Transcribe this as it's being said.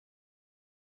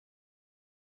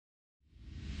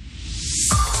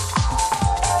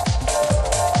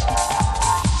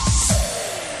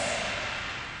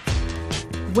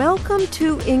Welcome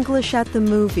to English at the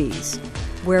Movies,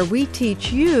 where we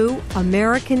teach you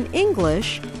American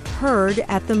English heard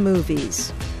at the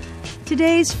movies.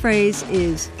 Today's phrase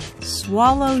is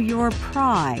swallow your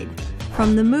pride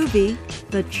from the movie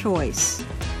The Choice.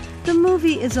 The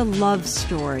movie is a love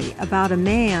story about a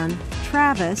man,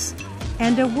 Travis,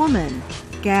 and a woman,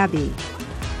 Gabby.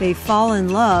 They fall in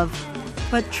love,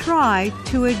 but try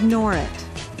to ignore it.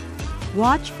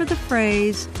 Watch for the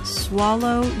phrase,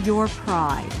 swallow your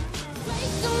pride.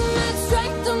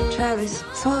 Travis,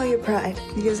 swallow your pride,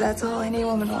 because that's all any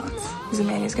woman wants, is a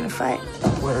man who's gonna fight.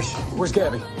 Where is she? Where's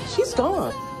Gabby? She's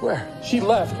gone. Where? She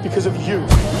left because of you.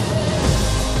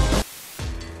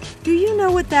 Do you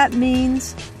know what that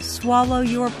means? Swallow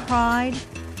your pride?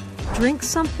 Drink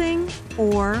something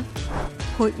or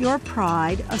put your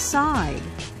pride aside.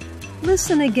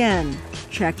 Listen again.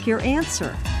 Check your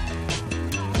answer.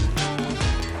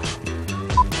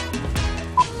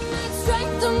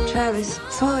 Travis,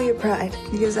 swallow your pride,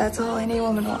 because that's all any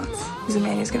woman wants, is a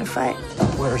man who's gonna fight.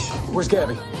 Where is she? Where's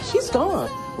Gabby? She's gone.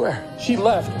 Where? She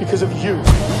left because of you.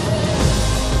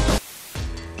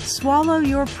 Swallow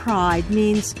your pride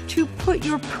means to put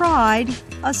your pride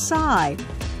aside.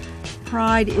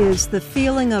 Pride is the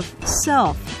feeling of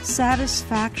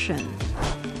self-satisfaction.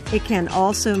 It can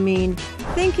also mean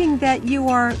thinking that you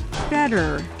are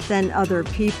better than other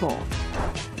people.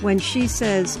 When she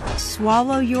says,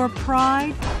 swallow your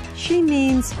pride, she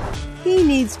means he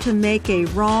needs to make a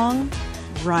wrong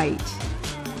right.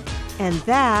 And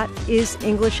that is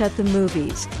English at the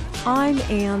Movies. I'm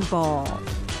Ann Ball.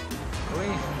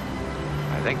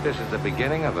 I think this is the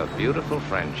beginning of a beautiful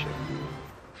friendship.